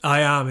 weren't you?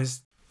 I am.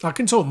 I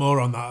can talk more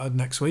on that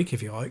next week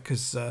if you like,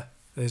 because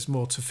there's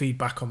more to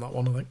feedback on that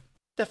one, I think.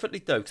 Definitely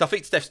do, because I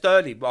think Steph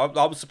Sterling, I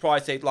was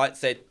surprised they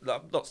said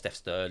not Steph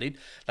Sterling,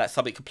 that's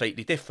something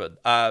completely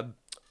different.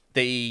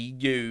 The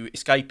new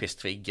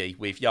escapist thingy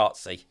with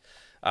Yahtzee,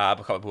 I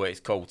can't remember what it's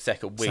called,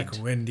 Second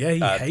Wind. Yeah, he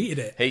hated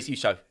it. He's new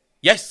show.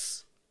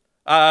 Yes!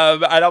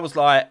 And I was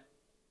like,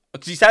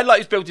 because he sounded like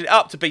he was building it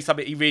up to be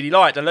something he really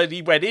liked, and then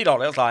he went in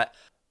on it. I was like,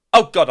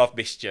 oh God, I've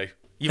missed you.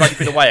 You've only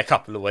been away a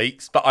couple of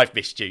weeks, but I've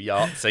missed you,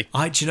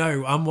 Yahtzee. Do you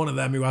know, I'm one of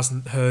them who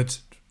hasn't heard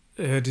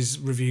his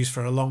reviews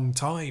for a long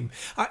time.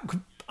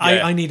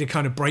 I need a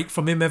kind of break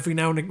from him every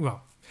now and again.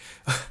 Well,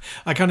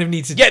 I kind of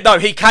need to... Yeah, no,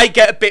 he can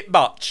get a bit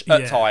much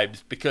at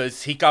times,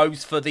 because he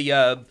goes for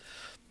the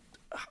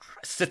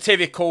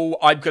satirical,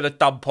 I'm going to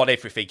dump on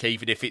everything,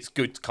 even if it's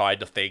good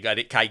kind of thing, and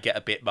it can get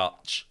a bit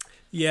much.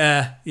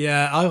 Yeah,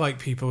 I like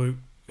people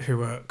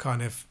who are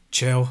kind of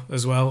chill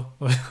as well.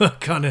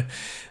 Kind of,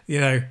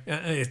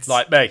 it's...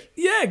 Like me.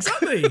 Yeah,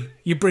 exactly.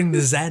 You bring the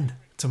zen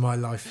to my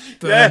life.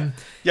 But,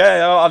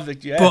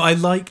 yeah. But I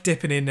like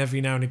dipping in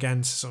every now and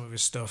again to some of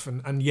his stuff,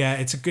 and yeah,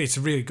 it's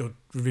a really good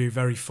review,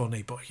 very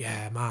funny. But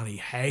yeah, man, he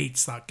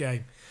hates that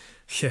game.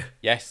 Yeah.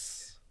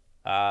 Yes.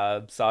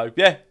 So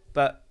yeah,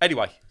 but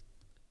anyway,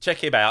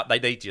 check him out. They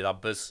need your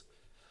numbers.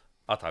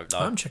 I don't know.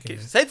 I'm checking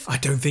it. I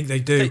don't think they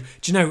do.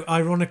 Do you know?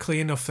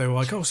 Ironically enough, they were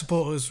like, "Oh,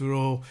 supporters, we're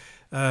all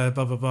blah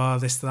blah blah,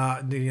 this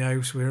that,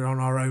 and so we're on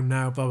our own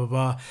now, blah blah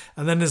blah."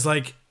 And then there's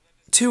like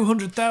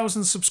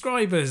 200,000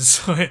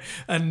 subscribers,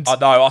 and I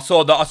know. I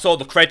saw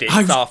the credits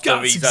after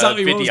his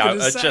video,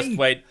 and just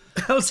went.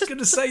 I was going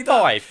to say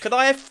five.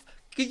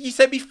 Can you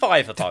send me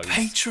 5 of those?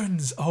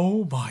 Patrons.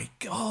 Oh my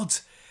God.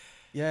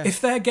 Yeah.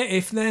 If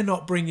they're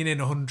not bringing in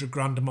 100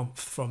 grand a month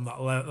from that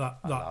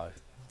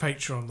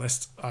Patreon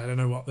list, I don't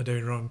know what they're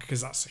doing wrong,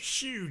 because that's a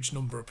huge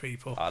number of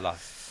people. I know.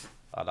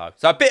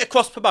 So a bit of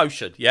cross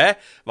promotion, yeah?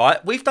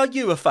 Right, we've done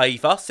you a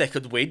favour,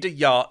 Second Wind and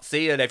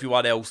Yahtzee and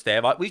everyone else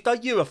there, right? We've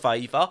done you a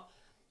favour.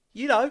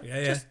 Yeah.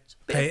 Just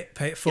pay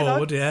it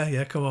forward,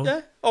 yeah, come on.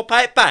 Yeah, or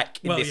pay it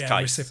back in this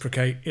case.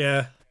 Reciprocate,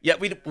 yeah. Yeah,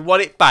 we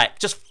want it back.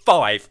 Just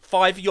 5.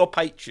 5 of your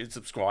Patreon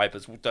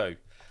subscribers will do.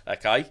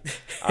 Okay.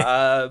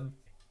 I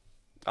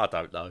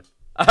don't know.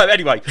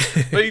 Anyway,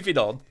 moving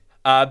on.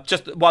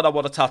 Just one I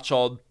want to touch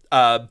on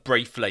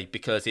briefly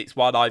because it's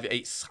one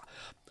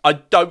I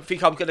don't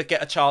think I'm going to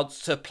get a chance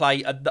to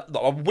play. I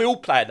will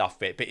play enough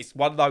of it, but it's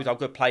one of those I'm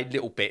going to play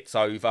little bits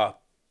over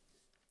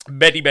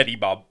many, many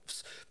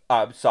months.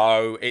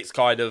 So it's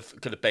kind of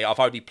going to be, I've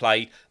only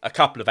played a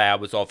couple of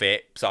hours of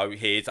it, so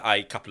here's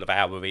a couple of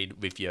hour in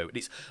review. And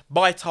it's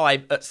My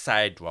Time at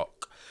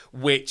Sandrock,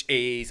 which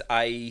is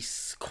a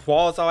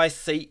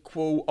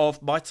quasi-sequel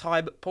of My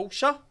Time at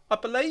Portia, I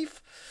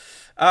believe.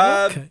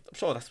 Okay. I'm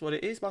sure that's what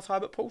it is, My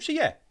Time at Portia,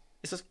 yeah.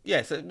 It's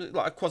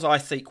like a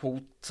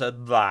quasi-sequel to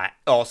that,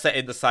 or set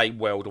in the same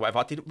world or whatever.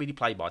 I didn't really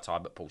play My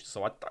Time at Portia,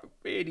 so I don't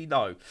really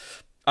know.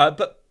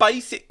 But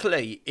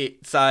basically,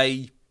 it's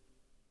a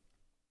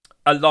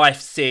life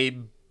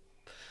sim,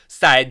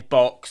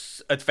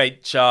 sandbox,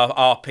 adventure,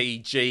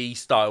 RPG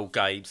style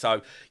game.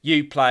 So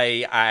you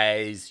play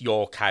as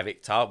your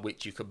character,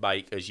 which you can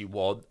make as you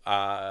want.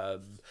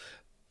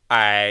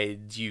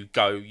 And you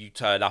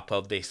turn up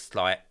on this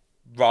like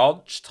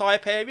ranch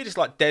type area. It's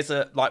like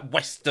desert, like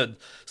Western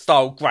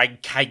style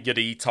Grand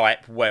Canyon-y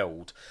type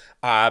world.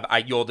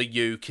 And you're the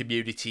new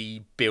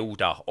community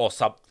builder or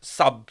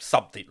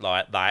something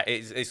like that.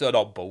 It's an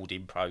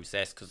onboarding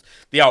process because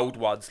the old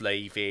one's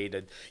leaving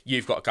and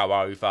you've got to go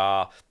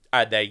over.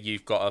 And then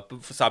you've got to,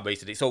 for some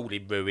reason, it's all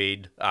in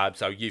ruin.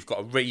 So you've got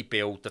to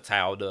rebuild the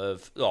town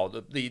of,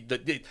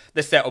 the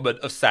settlement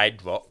of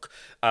Sandrock.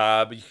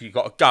 You've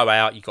got to go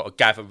out, you've got to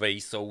gather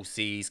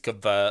resources,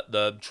 convert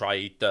them,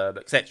 trade them,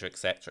 etc.,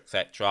 etc.,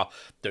 etc.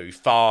 Do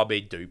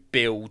farming, do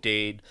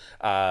building,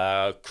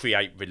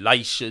 create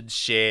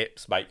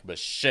relationships, make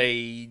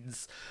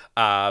machines.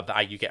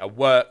 And you get a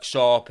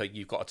workshop and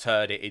you've got to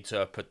turn it into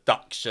a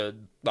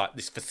production, like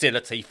this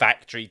facility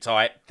factory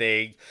type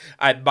thing,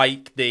 and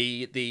make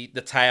the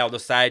town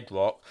of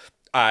Sandrock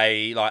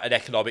an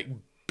economic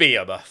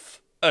behemoth,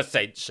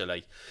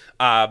 essentially.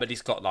 And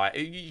it's got like,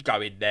 you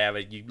go in there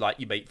and you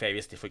meet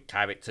various different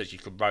characters. You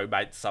can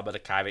romance some of the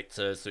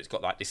characters, so it's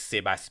got like this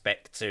sim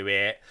aspect to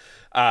it.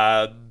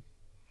 And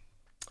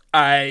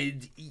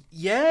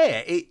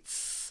yeah,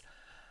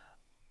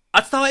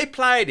 I started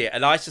playing it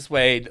and I just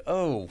went,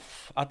 oh,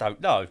 I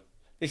don't know.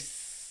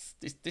 This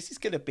is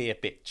going to be a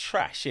bit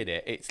trash, isn't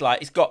it? It's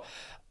like, it's got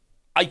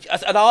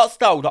an art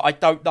style that I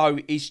don't know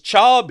is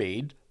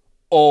charming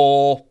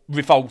or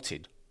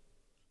revolting.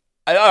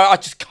 I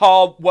just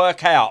can't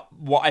work out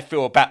what I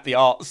feel about the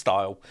art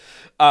style.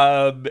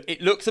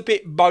 It looks a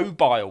bit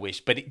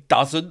mobile-ish, but it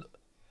doesn't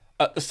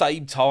at the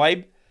same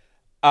time.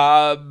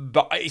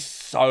 But it's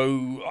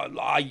so,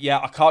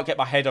 I can't get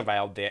my head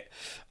around it,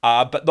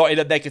 but not in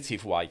a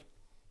negative way.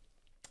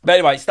 But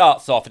anyway, it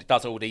starts off and it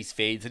does all these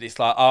things, and it's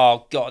like,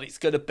 oh god, it's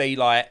gonna be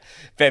like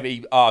very,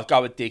 go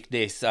and dig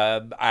this,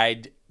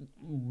 and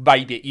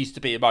maybe it used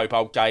to be a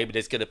mobile game, and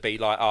there's gonna be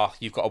like,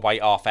 you've got to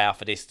wait half hour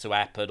for this to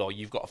happen, or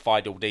you've got to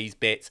find all these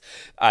bits,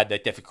 and they're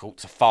difficult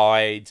to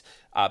find.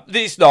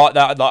 It's not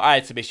that. Like, I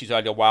had some issues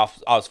earlier where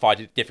I was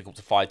finding it difficult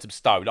to find some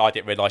stone. I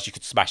didn't realise you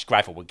could smash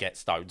gravel and get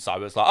stone, so I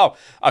was like, oh,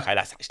 okay,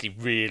 that's actually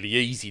really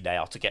easy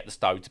now to get the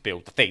stone to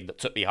build the thing that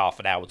took me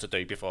half an hour to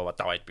do before I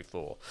died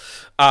before.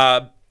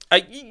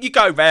 You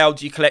go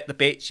round, you collect the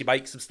bits, you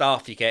make some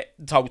stuff, you get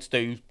told to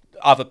do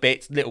other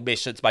bits, little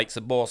missions, make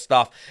some more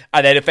stuff,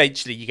 and then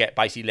eventually you get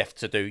basically left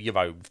to do your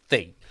own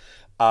thing.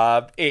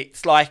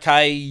 It's like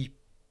a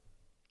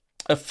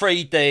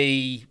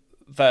 3D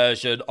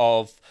version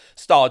of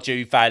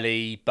Stardew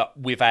Valley, but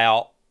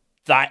without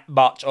that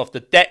much of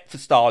the depth of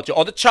Stardew,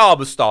 or the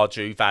charm of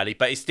Stardew Valley,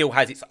 but it still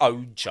has its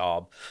own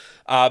charm.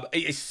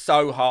 It is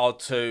so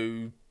hard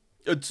to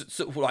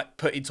sort of like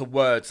put into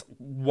words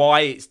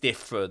why it's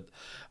different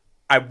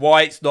and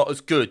why it's not as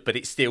good, but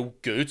it's still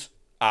good.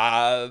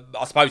 I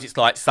suppose it's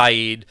like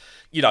saying,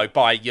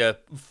 buy your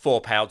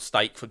 £4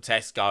 steak from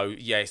Tesco.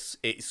 Yes,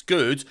 it's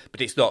good,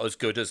 but it's not as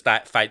good as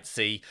that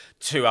fancy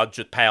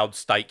 £200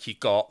 steak you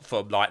got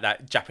from like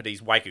that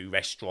Japanese Wagyu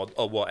restaurant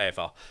or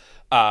whatever,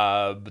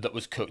 that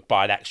was cooked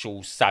by an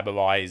actual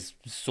samurai's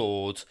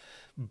sword,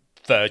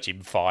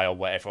 virgin fire or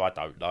whatever. I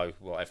don't know,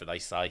 whatever they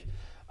say.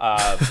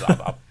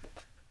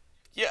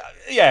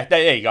 Yeah,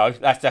 there you go.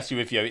 That's your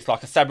review. It's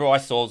like a samurai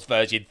sword's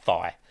virgin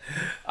fire.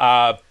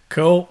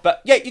 Cool.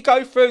 But yeah, you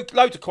go through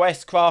loads of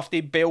quests,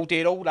 crafting,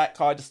 building, all that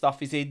kind of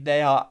stuff is in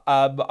there.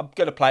 I'm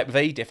gonna play it with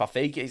Edith. I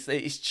think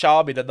it's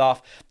charming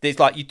enough. There's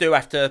like, you do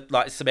have to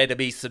like some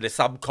enemies, so there's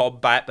some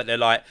combat, but they're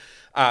like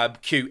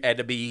cute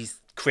enemies,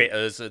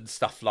 critters and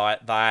stuff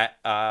like that.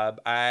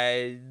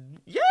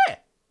 And yeah,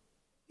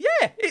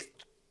 it's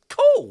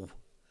cool.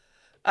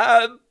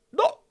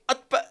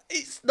 But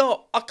it's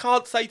not. I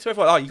can't say to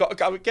everyone, "Oh, you got to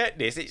go and get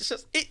this." It's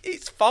just,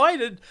 it's fine,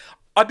 and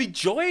I'm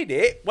enjoying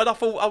it when I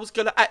thought I was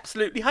going to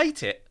absolutely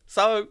hate it.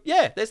 So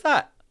yeah, there's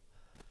that.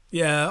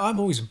 Yeah, I'm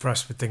always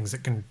impressed with things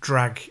that can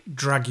drag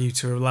you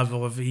to a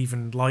level of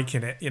even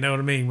liking it. You know what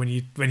I mean? When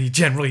you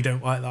generally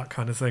don't like that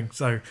kind of thing.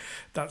 So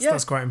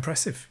that's quite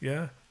impressive.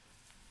 Yeah.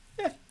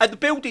 Yeah, and the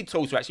building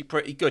tools are actually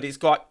pretty good. It's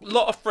got a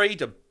lot of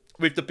freedom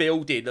with the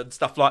building and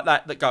stuff like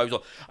that goes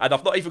on. And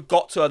I've not even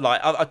got to,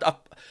 like, I've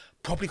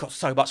probably got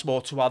so much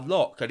more to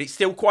unlock. And it's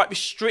still quite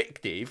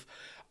restrictive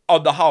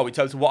on the whole in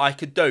terms of what I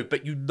can do.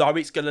 But you know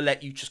it's going to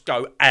let you just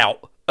go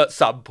out at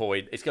some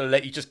point. It's going to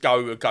let you just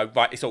go and go,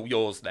 right, it's all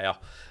yours now.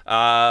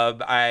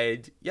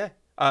 And, yeah.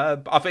 I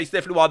think it's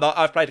definitely one that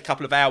I've played a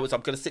couple of hours.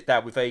 I'm going to sit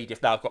down with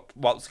Edith now.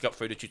 Once I got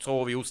through the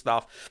tutorial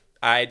stuff.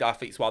 And I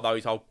think it's one of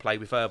those I'll play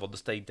with her on the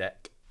Steam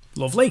Deck.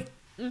 Lovely.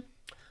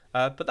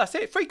 But that's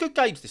it. 3 good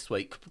games this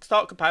week.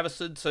 Start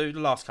comparison to the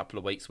last couple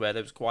of weeks where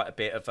there was quite a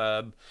bit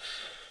of,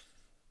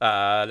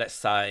 let's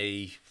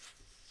say,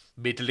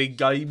 middling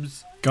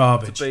games.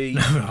 Garbage. To be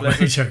no, I'm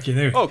only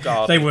joking.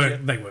 Garbage. They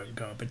weren't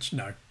garbage.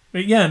 No.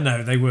 But yeah,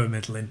 no, they were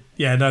middling.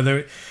 Yeah, no, they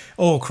were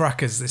all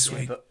crackers this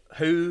week. But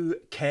who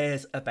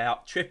cares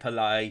about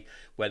AAA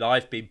when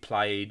I've been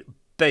playing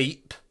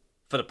Beep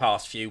for the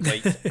past few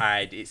weeks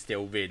and it's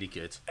still really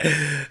good?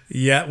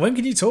 Yeah, when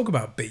can you talk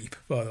about Beep,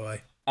 by the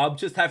way? I'm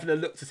just having a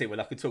look to see when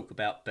I can talk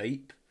about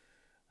Beep.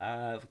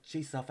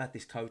 Jesus, I've had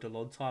this code a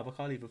long time. I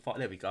can't even find.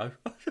 There we go.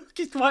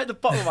 It's right at the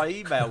bottom of my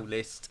email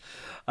list.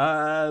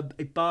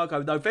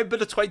 Embargo November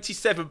the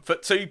 27th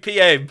at 2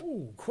 p.m.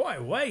 Ooh, quite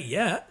a way,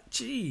 yeah.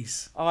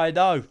 Jeez. I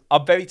know.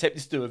 I'm very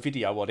tempted to do a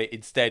video on it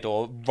instead,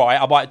 or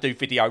I might do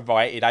video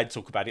writing and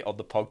talk about it on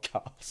the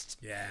podcast.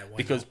 Yeah,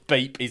 because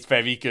Beep is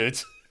very good.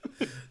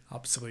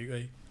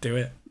 Absolutely, do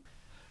it.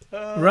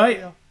 Right.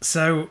 Yeah.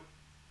 So.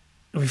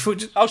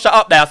 I'll shut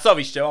up now.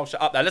 Sorry, Stu. I'll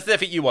shut up now. That's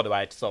everything you want to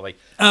add. Sorry.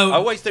 I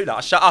always do that.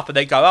 I shut up and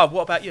then go, oh,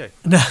 what about you?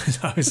 No,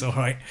 it's all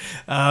right.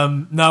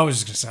 No, I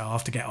was just going to say I'll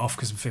have to get off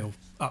because I feel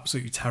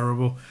absolutely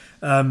terrible.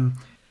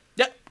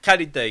 Yep, can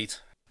indeed.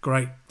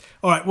 Great.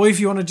 All right. Well, if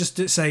you want to just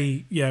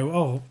say,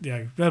 blah,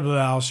 blah, blah,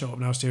 I'll shut up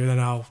now, Stu, and then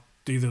I'll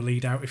do the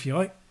lead out if you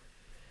like.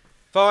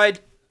 Fine.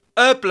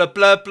 Blah,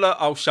 blah, blah.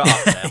 I'll shut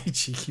up now. You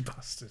cheeky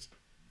bastard.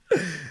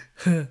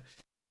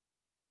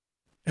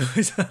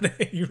 Is that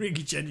it? You're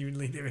really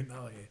genuinely doing that,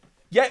 are you?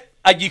 Yep,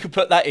 and you can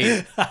put that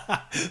in.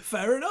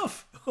 Fair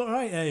enough. All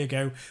right, there you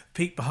go.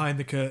 Peek behind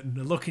the curtain,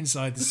 a look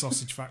inside the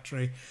sausage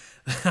factory.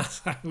 That's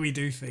how we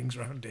do things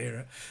around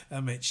here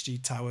at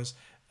MHG Towers.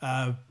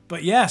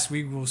 But yes,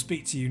 we will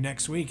speak to you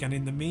next week. And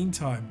in the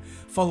meantime,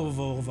 follow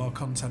all of our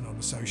content on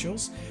the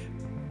socials.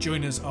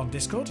 Join us on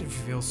Discord if you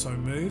feel so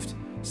moved.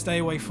 Stay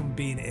away from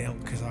being ill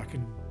because I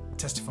can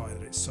testify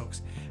that it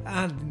sucks.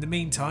 And in the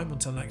meantime,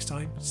 until next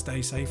time,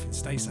 stay safe and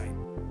stay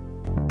sane.